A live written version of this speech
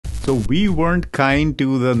So we weren't kind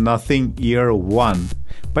to the Nothing Ear 1,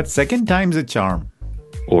 but second time's a charm.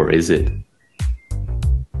 Or is it?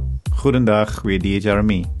 Goedendag, weer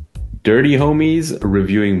DHRME. Dirty homies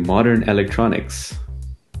reviewing modern electronics.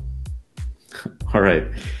 All right.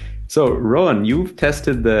 So, Rowan, you've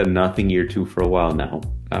tested the Nothing Ear 2 for a while now.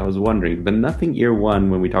 I was wondering, the Nothing Ear 1,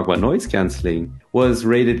 when we talk about noise cancelling, was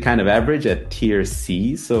rated kind of average at tier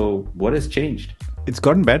C. So what has changed? It's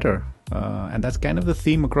gotten better. And that's kind of the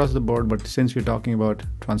theme across the board. But since we're talking about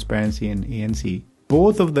transparency and ANC,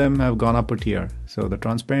 both of them have gone up a tier. So the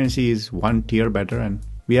transparency is one tier better. And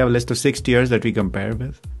we have a list of 6 tiers that we compare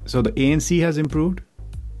with. So the ANC has improved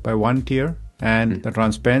by 1 tier and the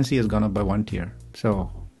transparency has gone up by 1 tier.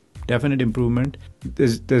 So definite improvement.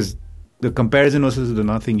 There's the comparison versus the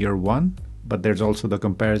Nothing Ear 1, but there's also the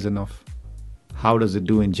comparison of how does it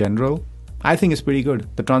do in general. I think it's pretty good.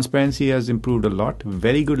 The transparency has improved a lot.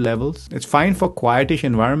 Very good levels. It's fine for quietish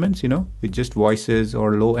environments, with just voices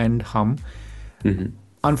or low-end hum. Mm-hmm.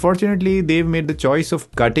 Unfortunately, they've made the choice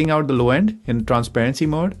of cutting out the low end in transparency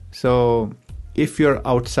mode. So if you're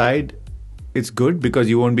outside, it's good because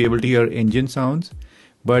you won't be able to hear engine sounds.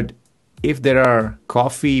 But if there are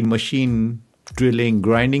coffee machine drilling,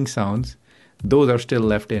 grinding sounds, those are still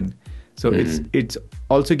left in. So it's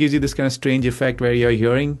also gives you this kind of strange effect where you're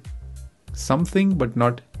hearing something but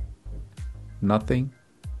not nothing,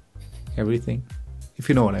 everything, if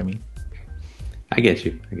you know what I mean. I get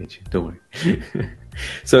you. Don't worry.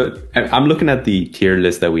 So I'm looking at the tier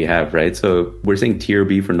list that we have, right? So we're saying tier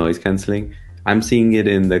B for noise cancelling. I'm seeing it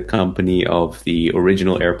in the company of the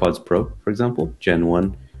original AirPods Pro, for example, Gen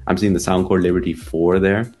 1. I'm seeing the Soundcore Liberty 4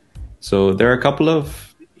 there. So there are a couple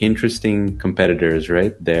of interesting competitors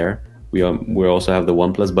right there. We also have the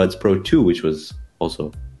OnePlus Buds Pro 2, which was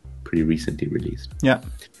also pretty recently released. Yeah.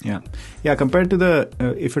 Compared to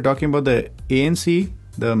the, if you're talking about the ANC,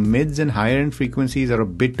 the mids and higher end frequencies are a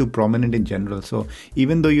bit too prominent in general. So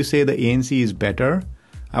even though you say the ANC is better,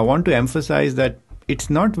 I want to emphasize that it's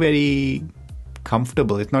not very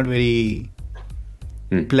comfortable. It's not very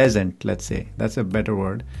pleasant, let's say. That's a better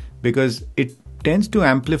word, because it tends to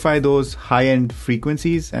amplify those high-end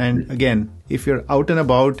frequencies. And again, if you're out and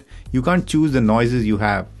about, you can't choose the noises you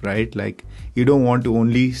have, right? Like you don't want to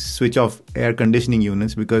only switch off air conditioning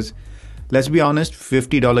units because, let's be honest,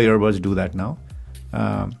 $50 earbuds do that now.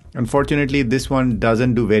 Unfortunately, this one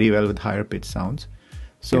doesn't do very well with higher pitch sounds.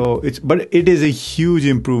 So but it is a huge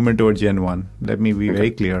improvement over Gen 1. Let me be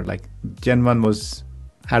very clear. Like Gen 1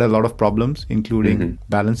 had a lot of problems, including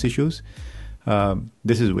balance issues.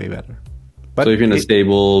 This is way better. But so if you're in a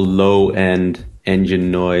stable, low-end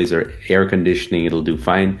engine noise or air conditioning, it'll do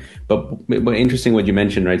fine. But interesting what you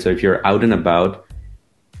mentioned, right? So if you're out and about,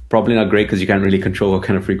 probably not great because you can't really control what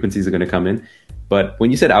kind of frequencies are going to come in. But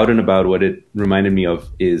when you said out and about, what it reminded me of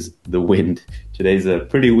is the wind. Today's a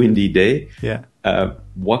pretty windy day. Yeah.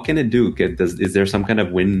 What can it do? Is there some kind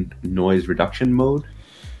of wind noise reduction mode?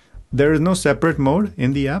 There is no separate mode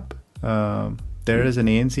in the app. There is an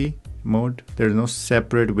ANC mode. There's no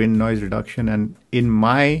separate wind noise reduction. And in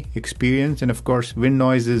my experience, and of course, wind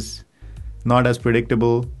noise is not as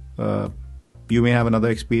predictable. You may have another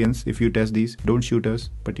experience if you test these. Don't shoot us,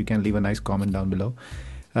 but you can leave a nice comment down below.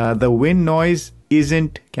 The wind noise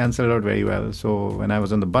isn't cancelled out very well. So when I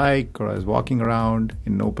was on the bike or I was walking around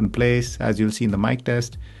in an open place, as you'll see in the mic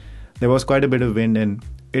test, there was quite a bit of wind and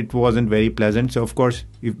it wasn't very pleasant. So of course,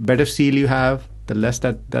 if better seal you have, the less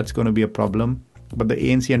that's going to be a problem. But the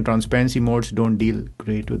ANC and transparency modes don't deal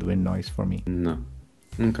great with wind noise for me. No.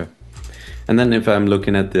 Okay. And then if I'm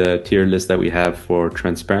looking at the tier list that we have for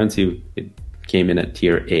transparency, it came in at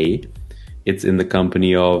tier A. It's in the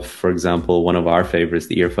company of, for example, one of our favorites,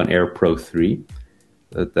 the Earphone Air Pro 3.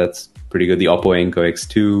 That's pretty good. The Oppo Enco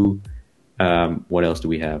X2. What else do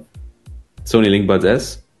we have? Sony Link Buds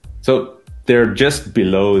S. So they're just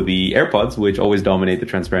below the AirPods, which always dominate the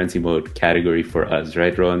transparency mode category for us,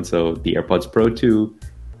 right, Rowan? So the AirPods Pro 2,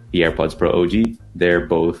 the AirPods Pro OG, they're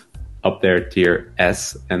both up there, tier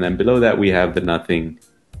S. And then below that, we have the Nothing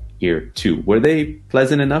Ear 2. Were they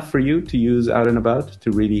pleasant enough for you to use out and about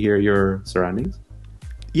to really hear your surroundings?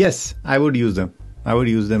 Yes, I would use them.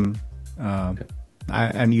 Okay.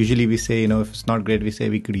 And usually we say, if it's not great, we say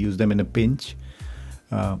we could use them in a pinch.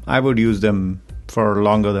 I would use them for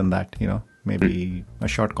longer than that, maybe a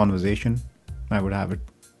short conversation. I would have it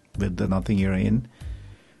with the Nothing Ear in.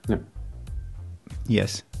 Yeah.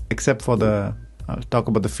 Yes, except for I'll talk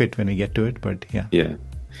about the fit when we get to it, but yeah. Yeah.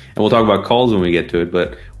 And we'll talk about calls when we get to it.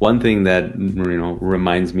 But one thing that,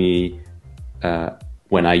 reminds me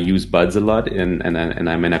when I use Buds a lot and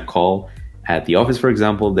I'm in a call at the office, for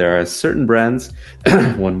example, there are certain brands,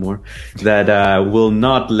 one more, that will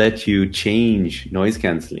not let you change noise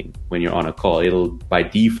canceling when you're on a call. It'll by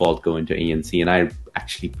default go into ANC, and I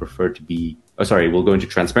actually prefer to be, we'll go into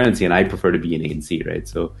transparency, and I prefer to be in ANC, right?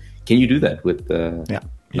 So can you do that with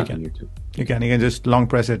you can. You can just long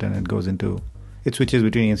press it and it switches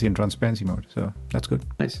between ANC and transparency mode. So that's good.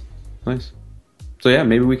 Nice. So yeah,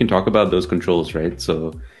 maybe we can talk about those controls, right?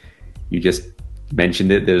 So you just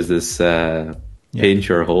mentioned it. There's this pinch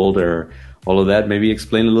or hold or all of that. Maybe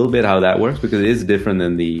explain a little bit how that works, because it is different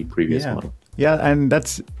than the previous model. Yeah, and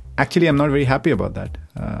that's actually, I'm not very happy about that.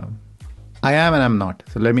 I am and I'm not.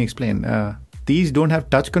 So let me explain. These don't have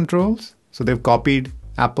touch controls. So they've copied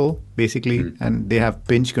Apple basically, and they have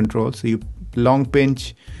pinch controls. So you long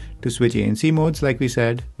pinch to switch ANC modes, like we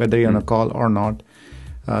said, whether you're on a call or not.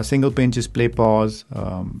 Single pinch is play pause.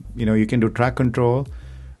 You can do track control,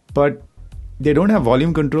 but they don't have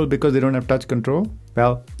volume control because they don't have touch control.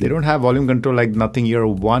 Well, they don't have volume control like Nothing Ear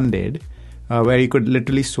 1 did, where you could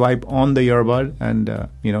literally swipe on the earbud and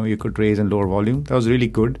you could raise and lower volume. That was really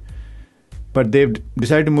good. But they've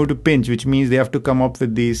decided to move to pinch, which means they have to come up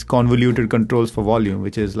with these convoluted controls for volume,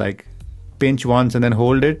 which is like pinch once and then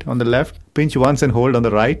hold it on the left, pinch once and hold on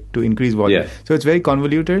the right to increase volume. Yeah. So it's very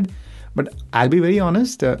convoluted. But I'll be very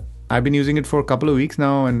honest, I've been using it for a couple of weeks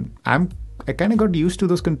now, and I kind of got used to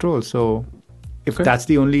those controls. So if that's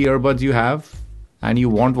the only earbuds you have and you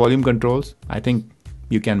want volume controls, I think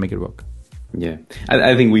you can make it work. Yeah,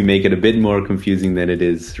 I think we make it a bit more confusing than it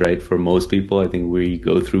is, right? For most people, I think we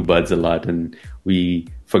go through buds a lot and we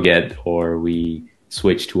forget or we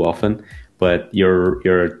switch too often. But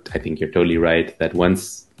I think you're totally right that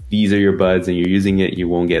once these are your buds and you're using it, you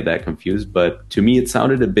won't get that confused. But to me, it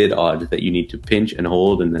sounded a bit odd that you need to pinch and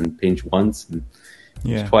hold and then pinch once and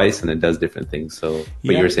twice, and it does different things. So,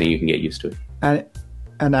 but you're saying you can get used to it.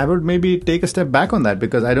 And I would maybe take a step back on that,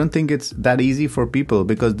 because I don't think it's that easy for people,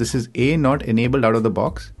 because this is not enabled out of the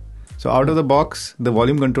box. So out of the box, the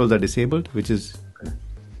volume controls are disabled, which is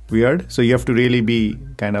weird. So you have to really be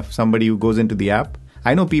kind of somebody who goes into the app.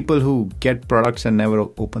 I know people who get products and never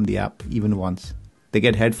open the app even once. They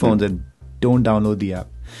get headphones and don't download the app.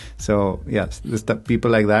 So yes, there's the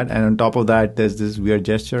people like that. And on top of that, there's this weird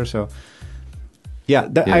gesture. So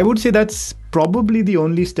I would say that's probably the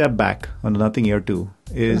only step back on Nothing Ear 2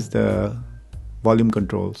 is the volume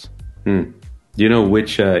controls. Do you know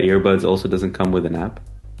which earbuds also doesn't come with an app?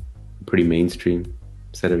 Pretty mainstream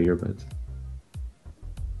set of earbuds.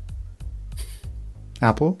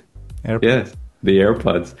 Apple? AirPods? Yes, the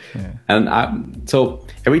AirPods. Yeah. And so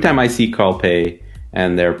every time I see Carl Pei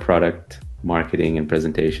and their product marketing and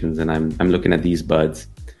presentations, and I'm looking at these buds,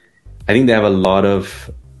 I think they have a lot of,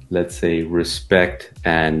 let's say, respect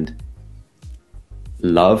and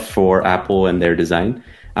love for Apple and their design.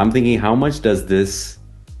 I'm thinking, how much does this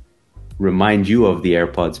remind you of the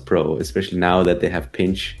AirPods Pro, especially now that they have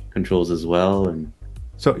pinch controls as well? And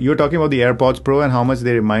so you're talking about the AirPods Pro and how much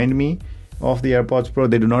they remind me of the AirPods Pro.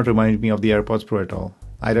 They do not remind me of the AirPods Pro at all.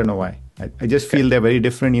 I don't know why. I just feel they're very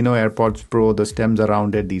different. AirPods Pro, the stems are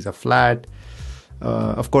rounded, these are flat.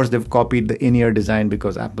 Of course, they've copied the in-ear design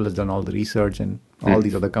because Apple has done all the research, and all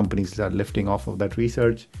these other companies are lifting off of that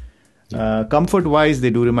research. Comfort-wise,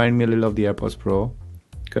 they do remind me a little of the AirPods Pro.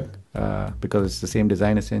 Okay. Because it's the same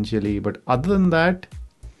design essentially. But other than that,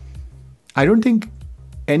 I don't think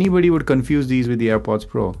anybody would confuse these with the AirPods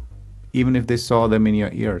Pro, even if they saw them in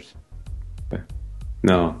your ears.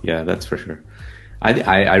 No, yeah, that's for sure.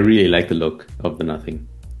 I really like the look of the Nothing.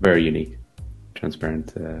 Very unique,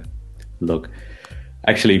 transparent look.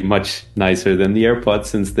 Actually, much nicer than the AirPods,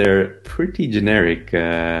 since they're pretty generic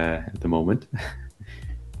at the moment.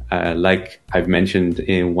 Like I've mentioned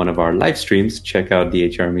in one of our live streams, check out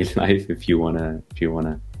DHRME Live if you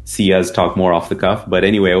wanna see us talk more off the cuff. But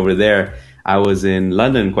anyway, over there, I was in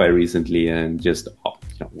London quite recently and just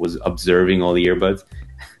was observing all the earbuds.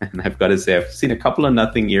 And I've got to say, I've seen a couple of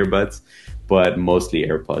Nothing earbuds, but mostly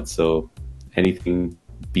AirPods. So anything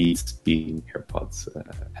beats being AirPods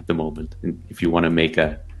at the moment. And if you want to make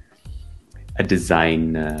a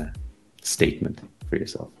design statement for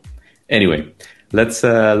yourself. Anyway, let's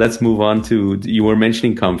move on to, you were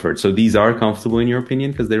mentioning comfort. So these are comfortable in your opinion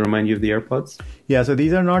because they remind you of the AirPods? Yeah, so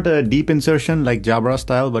these are not a deep insertion like Jabra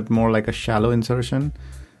style, but more like a shallow insertion.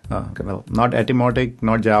 Well, not etymotic,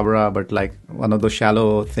 not Jabra, but like one of those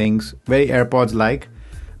shallow things, very AirPods-like.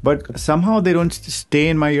 But somehow they don't stay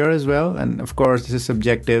in my ear as well. And of course, this is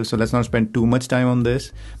subjective, so let's not spend too much time on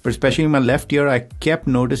this. But especially in my left ear, I kept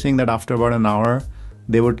noticing that after about an hour,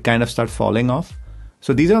 they would kind of start falling off.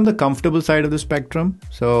 So these are on the comfortable side of the spectrum.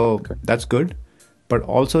 So that's good. But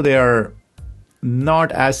also they are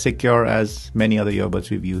not as secure as many other earbuds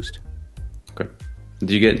we've used. Okay.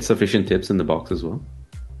 Do you get sufficient tips in the box as well?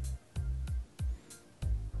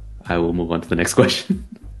 I will move on to the next question.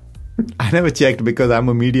 I never checked because I'm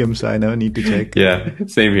a medium, so I never need to check. Yeah,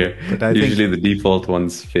 same here. But usually the default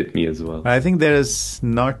ones fit me as well. I think there's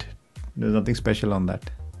nothing special on that.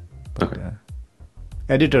 But, okay.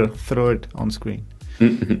 Editor, throw it on screen.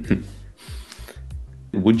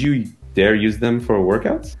 Would you dare use them for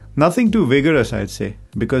workouts? Nothing too vigorous, I'd say,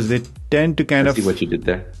 because they tend to kind of see what you did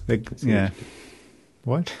there. Like, yeah.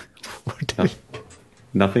 What? What?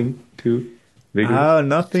 Nothing too vigorous? Oh,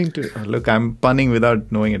 nothing to... Look, I'm punning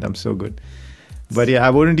without knowing it. I'm so good. But yeah, I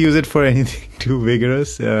wouldn't use it for anything too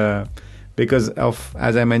vigorous because of,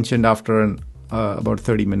 as I mentioned, after about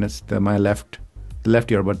 30 minutes, the left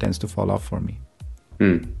earbud tends to fall off for me.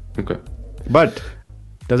 Okay. But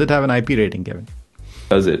does it have an IP rating, Kevin?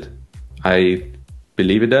 Does it? I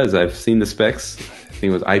believe it does. I've seen the specs. I think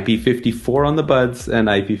it was IP54 on the buds and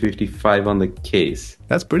IP55 on the case.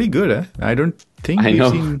 That's pretty good, eh? I don't think we've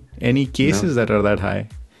seen any cases that are that high.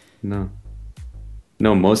 No,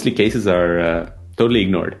 mostly cases are totally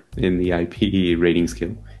ignored in the IP rating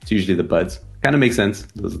scale. It's usually the buds. Kind of makes sense.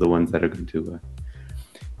 Those are the ones that are going to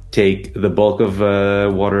take the bulk of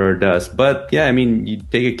water or dust. But yeah, I mean, you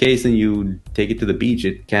take a case and you take it to the beach,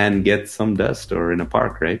 it can get some dust, or in a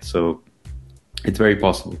park, right? So it's very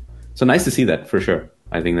possible. So nice to see that for sure.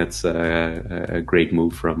 I think that's a great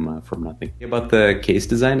move from nothing. About the case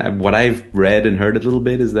design, what I've read and heard a little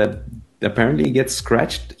bit is that apparently it gets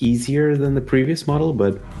scratched easier than the previous model,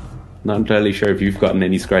 but not entirely sure if you've gotten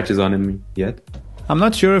any scratches on him yet. I'm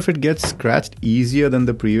not sure if it gets scratched easier than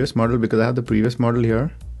the previous model because I have the previous model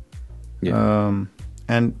here. Yeah.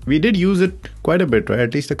 And we did use it quite a bit, right?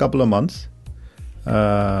 At least a couple of months.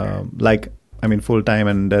 Full time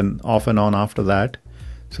and then off and on after that.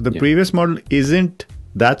 So the previous model isn't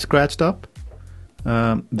that scratched up.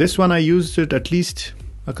 This one I used it at least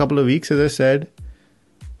a couple of weeks, as I said.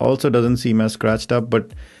 Also doesn't seem as scratched up,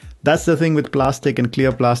 but that's the thing with plastic and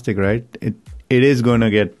clear plastic, right? It is going to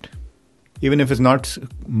get, even if it's not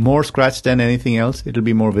more scratched than anything else, it'll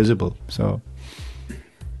be more visible. So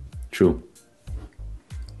true.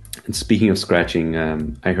 And speaking of scratching,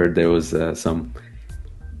 I heard there was some.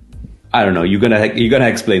 I don't know. You're gonna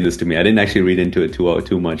explain this to me. I didn't actually read into it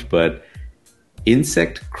too much, but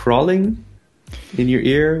insect crawling in your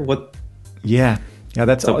ear. What? Yeah.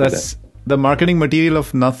 That's the marketing material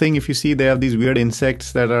of Nothing. If you see, they have these weird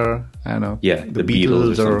insects that are, I don't know, the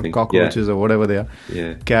beetles or cockroaches or whatever they are.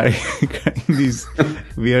 Yeah. Carrying these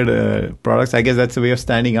weird products. I guess that's a way of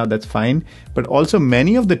standing out. That's fine. But also,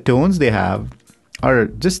 many of the tones they have are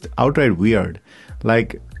just outright weird.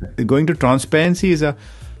 Like going to transparency is a.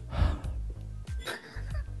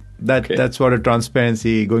 That's what going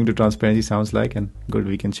to transparency sounds like. And good,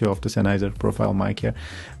 we can show off the Sennheiser profile mic here.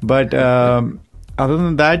 But other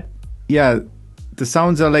than that, yeah, the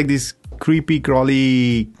sounds are like these creepy,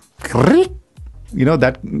 crawly,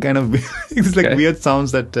 that kind of it's like weird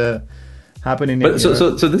sounds that happen in your ear.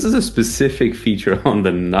 So this is a specific feature on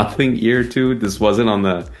the Nothing Ear 2. This wasn't on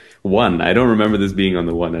the One. I don't remember this being on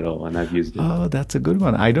the One at all, and I've used it. Oh, that's a good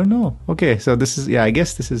one. I don't know. Okay, so this is, I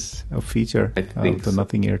guess this is a feature of the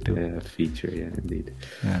Nothing Ear 2. Yeah, feature, yeah, indeed.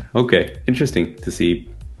 Yeah. Okay, interesting to see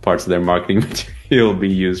parts of their marketing material be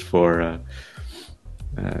used for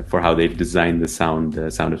how they've designed the sound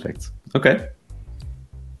effects. Okay.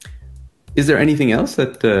 Is there anything else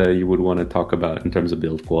that you would want to talk about in terms of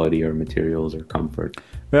build quality or materials or comfort?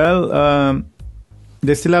 Well,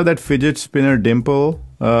 they still have that fidget spinner dimple.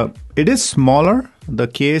 It is smaller. The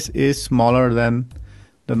case is smaller than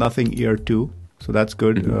the Nothing Ear 2. So that's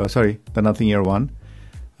good. Mm-hmm. The Nothing Ear 1.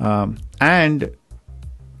 And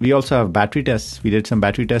we also have battery tests. We did some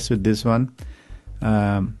battery tests with this one.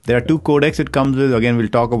 There are two codecs it comes with. Again, we'll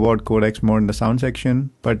talk about codecs more in the sound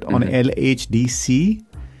section. But on LHDC,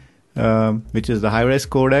 which is the high-res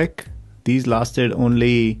codec, these lasted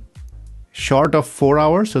only short of 4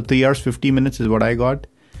 hours. So 3 hours, 50 minutes is what I got.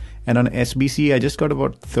 And on SBC, I just got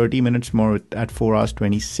about 30 minutes more at 4 hours,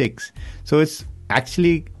 26. So it's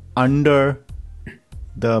actually under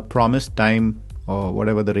the promised time or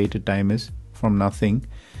whatever the rated time is from Nothing.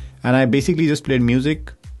 And I basically just played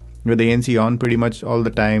music with the ANC on pretty much all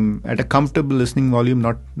the time at a comfortable listening volume,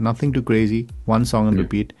 nothing too crazy, one song on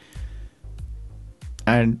repeat.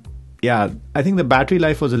 And yeah, I think the battery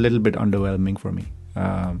life was a little bit underwhelming for me.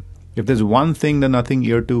 If there's one thing the Nothing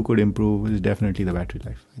Ear 2 could improve, is definitely the battery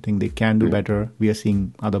life. I think they can do better. We are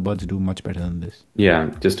seeing other buds do much better than this. Yeah,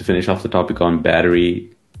 just to finish off the topic on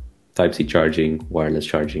battery, Type-C charging, wireless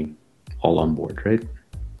charging, all on board, right?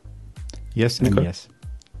 Yes and yes.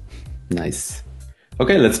 Nice.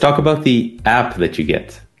 Okay, let's talk about the app that you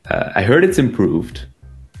get. I heard it's improved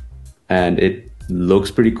and it looks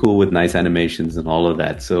pretty cool with nice animations and all of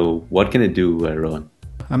that. So what can it do, Rohan?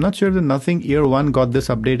 I'm not sure if the Nothing Ear 1 got this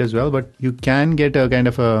update as well, but you can get a kind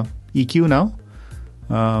of a EQ now.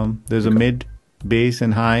 There's a mid, bass,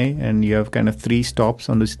 and high, and you have kind of 3 stops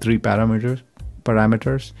on these 3 parameters.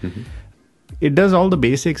 Mm-hmm. It does all the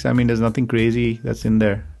basics. I mean, there's nothing crazy that's in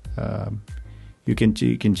there. You can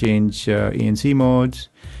change ANC modes.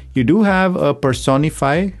 You do have a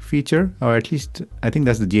personify feature, or at least I think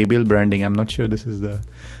that's the JBL branding. I'm not sure this is the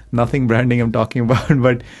Nothing branding I'm talking about,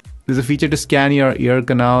 but there's a feature to scan your ear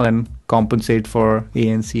canal and compensate for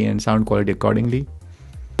ANC and sound quality accordingly.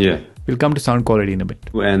 Yeah. We'll come to sound quality in a bit.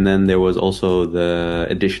 And then there was also the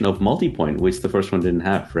addition of Multipoint, which the first one didn't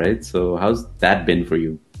have, right? So how's that been for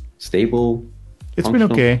you? Stable? It's been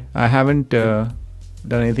okay. I haven't done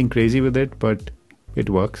anything crazy with it, but it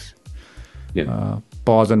works. Yeah.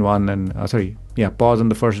 Pause on one and pause on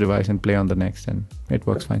the first device and play on the next, and it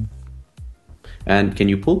works fine. And can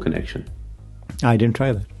you pull connection? I didn't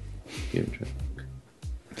try that. You didn't try.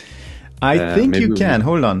 I think you can.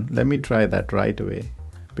 Hold on. Let me try that right away.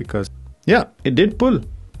 Because, yeah, it did pull.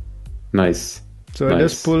 Nice. So it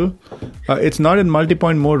does pull. It's not in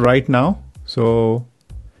multi-point mode right now. So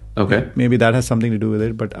okay, maybe that has something to do with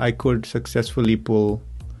it. But I could successfully pull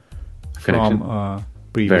from a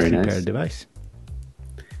previously paired device.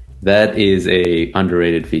 That is a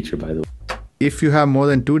underrated feature, by the way. If you have more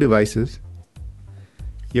than 2 devices,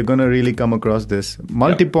 you're going to really come across this.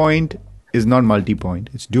 Multi-point is not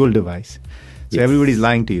multi-point. It's dual device. So everybody's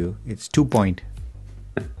lying to you. It's 2-point.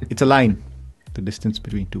 It's a line, the distance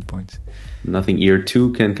between 2 points. Nothing Ear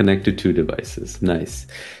 2 can connect to 2 devices. Nice.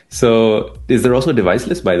 So is there also a device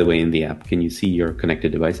list, by the way, in the app? Can you see your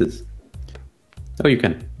connected devices? Oh, you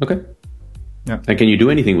can. Okay. Yeah. And can you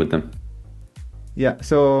do anything with them? Yeah.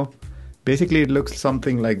 So basically it looks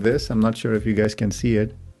something like this. I'm not sure if you guys can see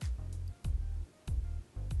it.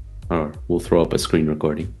 Or we'll throw up a screen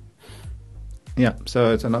recording. Yeah.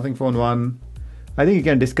 So it's a Nothing Phone 1. I think you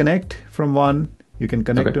can disconnect from one. You can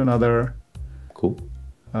connect to another. Cool.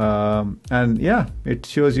 And yeah, it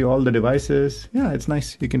shows you all the devices. Yeah, it's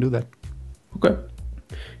nice. You can do that. Okay.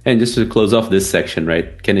 And just to close off this section,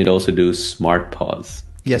 right? Can it also do smart pause?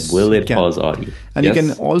 Yes. Will it pause audio? And you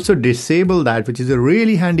can also disable that, which is a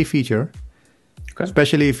really handy feature,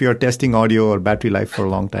 especially if you're testing audio or battery life for a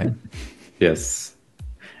long time. Yes.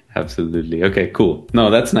 Absolutely. Okay, cool.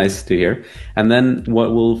 No, that's nice to hear. And then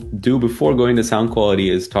what we'll do before going to sound quality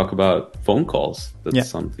is talk about phone calls. That's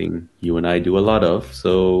something you and I do a lot of.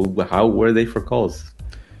 So how were they for calls?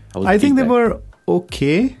 I think they were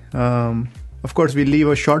okay. Of course, we leave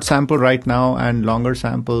a short sample right now and longer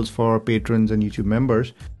samples for patrons and YouTube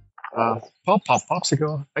members.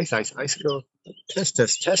 Popsicle, icicle,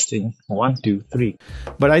 testing, 1, 2, 3.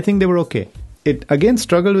 But I think they were okay. It again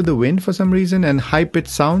struggled with the wind for some reason, and high-pitched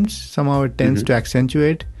sounds, somehow it tends to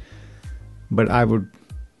accentuate. But I would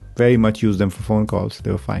very much use them for phone calls.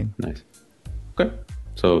 They were fine. Nice. Okay.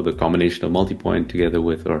 So the combination of multi-point together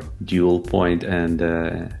with or dual point and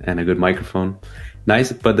a good microphone.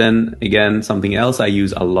 Nice. But then again, something else I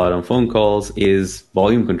use a lot on phone calls is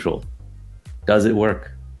volume control. Does it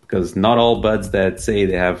work? Because not all buds that say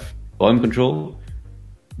they have volume control,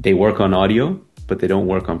 they work on audio, but they don't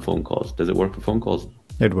work on phone calls. Does it work for phone calls?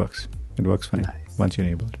 It works. It works fine once you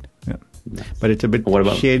enable it. Yeah. Nice. But it's a bit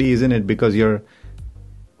shady, isn't it? Because you're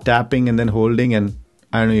tapping and then holding, and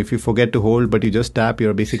I don't know, if you forget to hold but you just tap,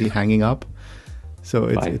 you're basically hanging up. So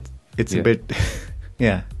it's a bit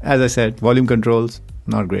as I said, volume controls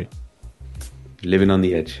not great. Living on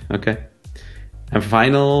the edge. Okay. And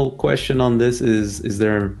final question on this is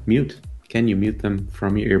there mute? Can you mute them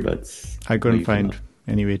from your earbuds? I couldn't find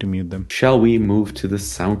any way to mute them. Shall we move to the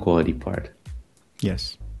sound quality part?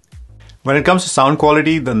 Yes. When it comes to sound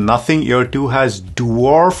quality, the Nothing Ear 2 has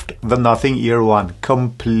dwarfed the Nothing Ear 1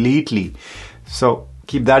 completely. So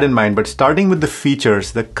keep that in mind. But starting with the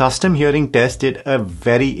features, the custom hearing test did a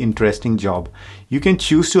very interesting job. You can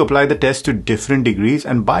choose to apply the test to different degrees,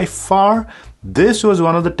 and by far, this was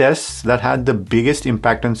one of the tests that had the biggest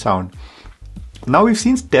impact on sound. Now we've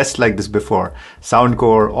seen tests like this before.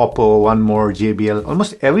 Soundcore, Oppo, One More, JBL,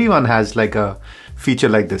 almost everyone has like a feature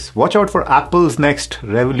like this. Watch out for Apple's next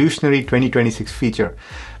revolutionary 2026 feature.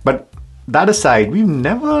 But that aside, we've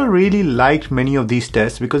never really liked many of these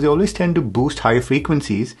tests because they always tend to boost high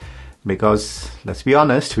frequencies because let's be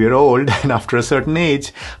honest, we're old and after a certain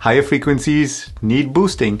age, higher frequencies need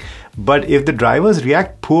boosting. But if the drivers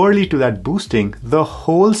react poorly to that boosting, the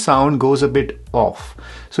whole sound goes a bit off.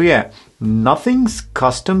 So yeah, Nothing's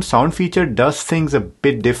custom sound feature does things a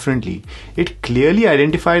bit differently. It clearly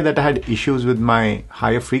identified that I had issues with my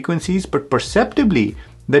higher frequencies, but perceptibly,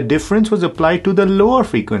 the difference was applied to the lower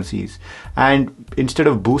frequencies. And instead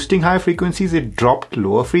of boosting higher frequencies, it dropped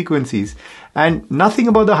lower frequencies. And nothing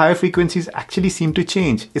about the higher frequencies actually seemed to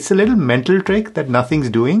change. It's a little mental trick that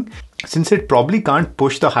nothing's doing, since it probably can't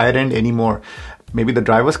push the higher end anymore. Maybe the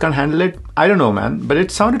drivers can't handle it. I don't know, man. But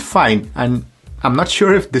it sounded fine. And I'm not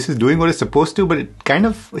sure if this is doing what it's supposed to, but it kind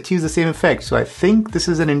of achieves the same effect. So I think this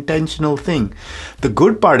is an intentional thing. The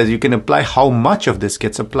good part is you can apply how much of this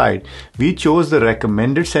gets applied. We chose the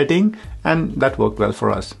recommended setting and that worked well for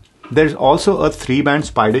us. There's also a 3-band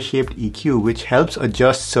spider-shaped EQ which helps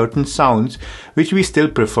adjust certain sounds which we still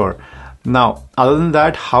prefer. Now, other than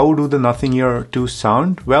that, how do the Nothing Ear 2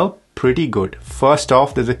 sound? Well, pretty good. First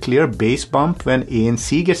off, there's a clear bass bump when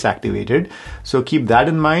ANC gets activated, so keep that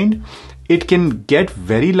in mind. It can get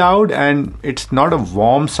very loud and it's not a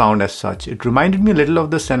warm sound as such. It reminded me a little of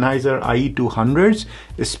the Sennheiser IE200s,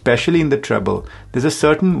 especially in the treble. There's a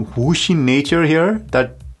certain whooshy nature here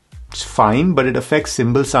that's fine, but it affects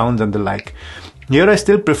cymbal sounds and the like. Here I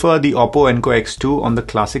still prefer the Oppo Enco X2 on the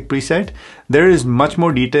classic preset. There is much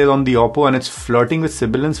more detail on the Oppo and it's flirting with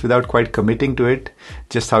sibilance without quite committing to it,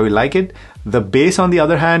 just how we like it. The bass on the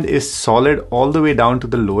other hand is solid all the way down to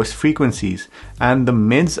the lowest frequencies, and the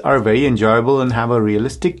mids are very enjoyable and have a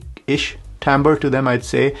realistic-ish timbre to them, I'd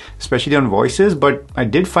say, especially on voices, but I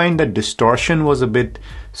did find that distortion was a bit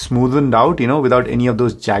smoothened out, without any of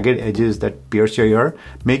those jagged edges that pierce your ear,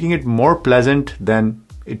 making it more pleasant than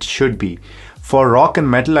it should be. For rock and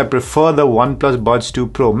metal, I prefer the OnePlus Buds 2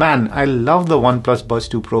 Pro. Man, I love the OnePlus Buds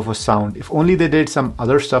 2 Pro for sound. If only they did some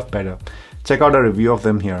other stuff better. Check out a review of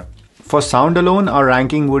them here. For sound alone, our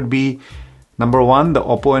ranking would be number 1, the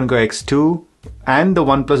Oppo Enco X2 and the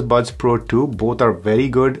OnePlus Buds Pro 2. Both are very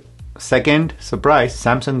good. Second, surprise,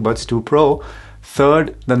 Samsung Buds 2 Pro.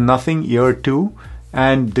 Third, the Nothing Ear 2.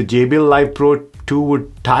 And the JBL Live Pro 2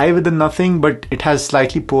 would tie with the Nothing, but it has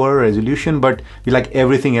slightly poorer resolution, but we like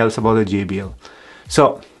everything else about the JBL.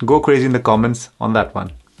 So go crazy in the comments on that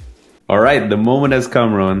one. All right, the moment has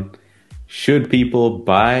come, Ron. Should people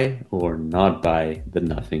buy or not buy the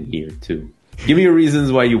Nothing Ear 2? Give me your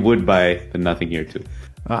reasons why you would buy the Nothing Ear 2.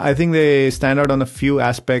 I think they stand out on a few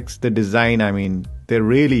aspects. The design, they're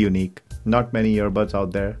really unique. Not many earbuds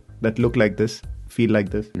out there that look like this, feel like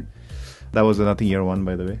this. That was the Nothing Ear 1,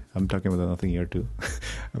 by the way. I'm talking about the Nothing Ear 2,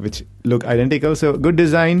 which look identical. So good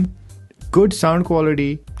design, good sound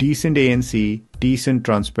quality, decent ANC, decent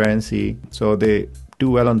transparency. So they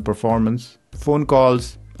do well on performance. Phone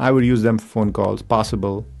calls, I would use them for phone calls.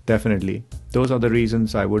 Possible, definitely. Those are the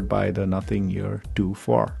reasons I would buy the Nothing Ear 2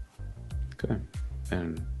 for. Okay.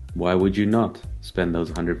 And why would you not spend those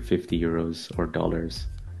 150 euros or dollars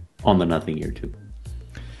on the Nothing Ear 2?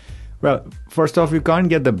 Well, first off, you can't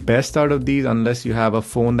get the best out of these unless you have a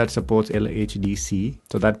phone that supports LHDC.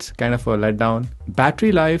 So that's kind of a letdown.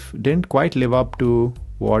 Battery life didn't quite live up to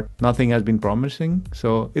what Nothing has been promising.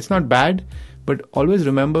 So it's not bad, but always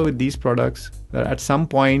remember with these products that at some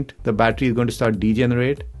point the battery is going to start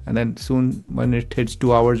degenerate. And then soon when it hits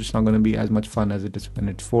 2 hours, it's not going to be as much fun as it is when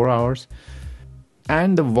it's 4 hours.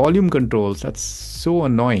 And the volume controls, that's so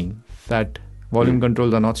annoying that volume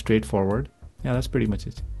controls are not straightforward. Yeah, that's pretty much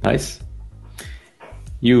it. Nice.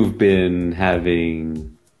 You've been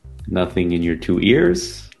having Nothing in your 2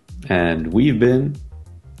 ears, and we've been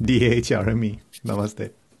DHRME.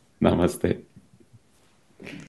 Namaste. Namaste.